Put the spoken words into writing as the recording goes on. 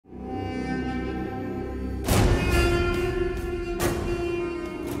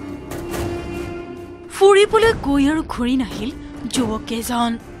ফুৰিবলৈ গৈ আৰু ঘূৰি নাহিল যুৱক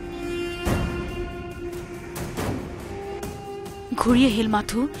কেইজন ঘূৰি আহিল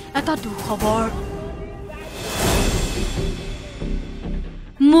মাথো এটা দুখবৰ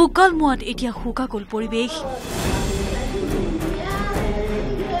মুকাল মুৱাত এতিয়া হুকাকুল পৰিৱেশ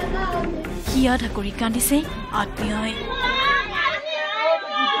হিয়া ঢাকৰি কান্দিছে আত্মীয়ই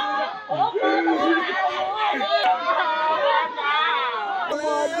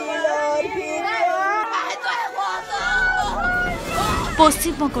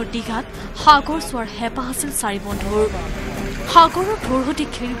পশ্চিমবংগৰ দীঘাত সাগৰ চোৱাৰ হেঁপাহ আছিল চাৰি বন্ধুৰ সাগৰৰ ঢৌৰ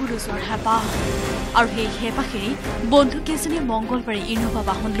খেলিবলৈ যোৱাৰ হেঁপাহ আৰু সেই হেঁপাহেৰে বন্ধুকেইজনীয়ে মংগলবাৰে ইনোভা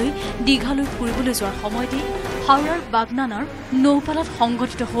বাহন লৈ দীঘালৈ ফুৰিবলৈ যোৱাৰ সময়তে হাওৰাৰ বাগনানাৰ নৌপালাত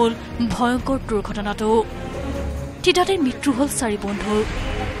সংঘটিত হল ভয়ংকৰ দুৰ্ঘটনাটো থিতাতে মৃত্যু হল চাৰি বন্ধুৰ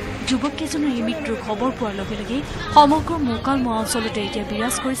যুৱককেইজনৰ এই মৃত্যুৰ খবৰ পোৱাৰ লগে লগে সমগ্ৰ মোকালমোৱা অঞ্চলতে এতিয়া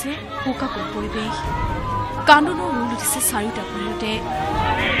বিৰাজ কৰিছে শোকাকুল পৰিৱেশ কান্দোনৰ ৰোল উঠিছে চাৰিওটা পৰিয়ালতে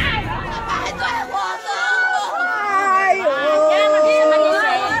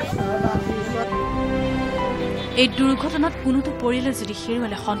এই দুৰ্ঘটনাত কোনোটো পৰিয়ালে যদি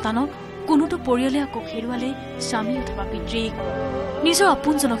হেৰুৱালে সন্তানক কোনোটো পৰিয়ালে আকৌ হেৰুৱালে স্বামী অথবা পিতৃক নিজৰ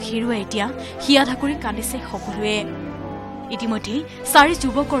আপোনজনক হেৰুৱাই এতিয়া হিয়া ঢাকৰি কান্দিছে সকলোৱে ইতিমধ্যে চাৰি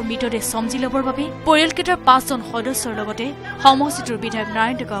যুৱকৰ মৃতদেহ চমজি ল'বৰ বাবে পৰিয়ালকেইটাৰ ৫জন সদস্যৰ লগতে সমষ্টিটোৰ বিধায়ক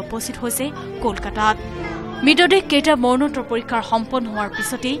নাৰায়ণ ডেকা উপস্থিত হৈছে কলকাতাত মৃতদেহ কেইটা মৰণোত্তৰ পৰীক্ষাৰ সম্পন্ন হোৱাৰ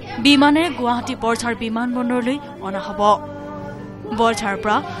পিছতেই বিমানেৰে গুৱাহাটী বৰঝাৰ বিমানবন্দৰলৈ অনা হ'ব বৰঝাৰ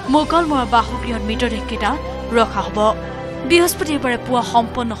পৰা মোকালমোৱাৰ বাসগৃহত মৃতদেহ কেইটা ৰখা হ'ব বৃহস্পতিবাৰে পুৱা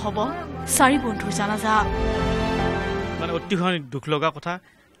সম্পন্ন হ'ব চাৰি বন্ধুৰ জানাজা মানে অতিশয় দুখ লগা কথা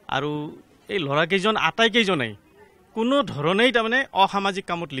আৰু এই ল'ৰাকেইজন আটাইকেইজনেই কোনো ধৰণেই তাৰমানে অসামাজিক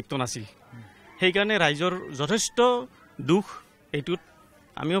কামত লিপ্ত নাছিল সেইকাৰণে ৰাইজৰ যথেষ্ট দুখ এইটোত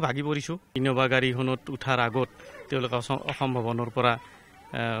আমিও ভাগি পৰিছোঁ ইনোভা গাড়ীখনত উঠাৰ আগত তেওঁলোকে অসম ভৱনৰ পৰা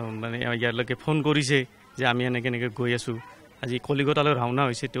মানে ইয়ালৈকে ফোন কৰিছে যে আমি এনেকৈ গৈ আছোঁ আজি কলিকতালৈ ৰাওনা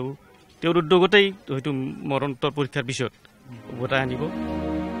হৈছে তেওঁৰ উদ্যোগতেই হয়তো মৰণোত্তৰ পৰীক্ষাৰ পিছত উভতাই আনিব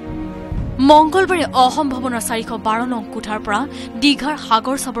মংগলবাৰে অসম ভৱনৰ ৪১২ নং কোঠাৰ পৰা দীঘাৰ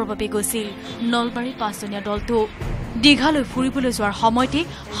সাগৰ চাবৰ বাবে গৈছিল নলবাৰীৰ ৫জনীয়া দলটো দীঘালৈ ফুৰিবলৈ যোৱাৰ সময়তে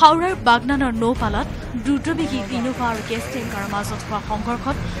হাওৰাৰ বাগনানাৰ নৌপালাত দ্ৰুতবেগী ইনোভা আৰু গেছ টেংকাৰৰ মাজত হোৱা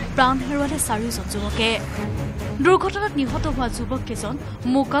সংঘৰ্ষত প্ৰাণ হেৰুৱালে চাৰিওজন যুৱকে দুৰ্ঘটনাত নিহত হোৱা যুৱককেইজন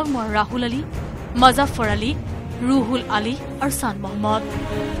মোকালমোৱাৰ ৰাহুল আলী মজাফৰ আলী ৰুহুল আলী আৰু চান মহম্মদ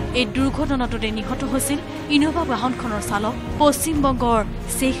এই দুৰ্ঘটনাটোতে নিহত হৈছিল ইনোভা বাহনখনৰ চালক পশ্চিমবংগৰ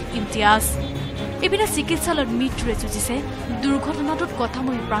শ্বেখ ইমতিয়াজ ইপিনে চিকিৎসালয়ত মৃত্যুৰে যুঁজিছে দুৰ্ঘটনাটোত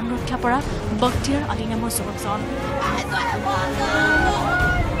কথামৰি প্ৰাণ ৰক্ষা পৰা বখতিয়াৰ আলী নামৰ যুৱকজন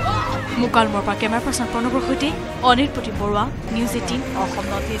মোকালমোৱাৰ পৰা কেমেৰা পাৰ্চন প্ৰণৱৰ সৈতে Anil Pratim Barua news ১৮ Assam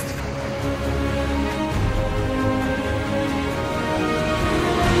north east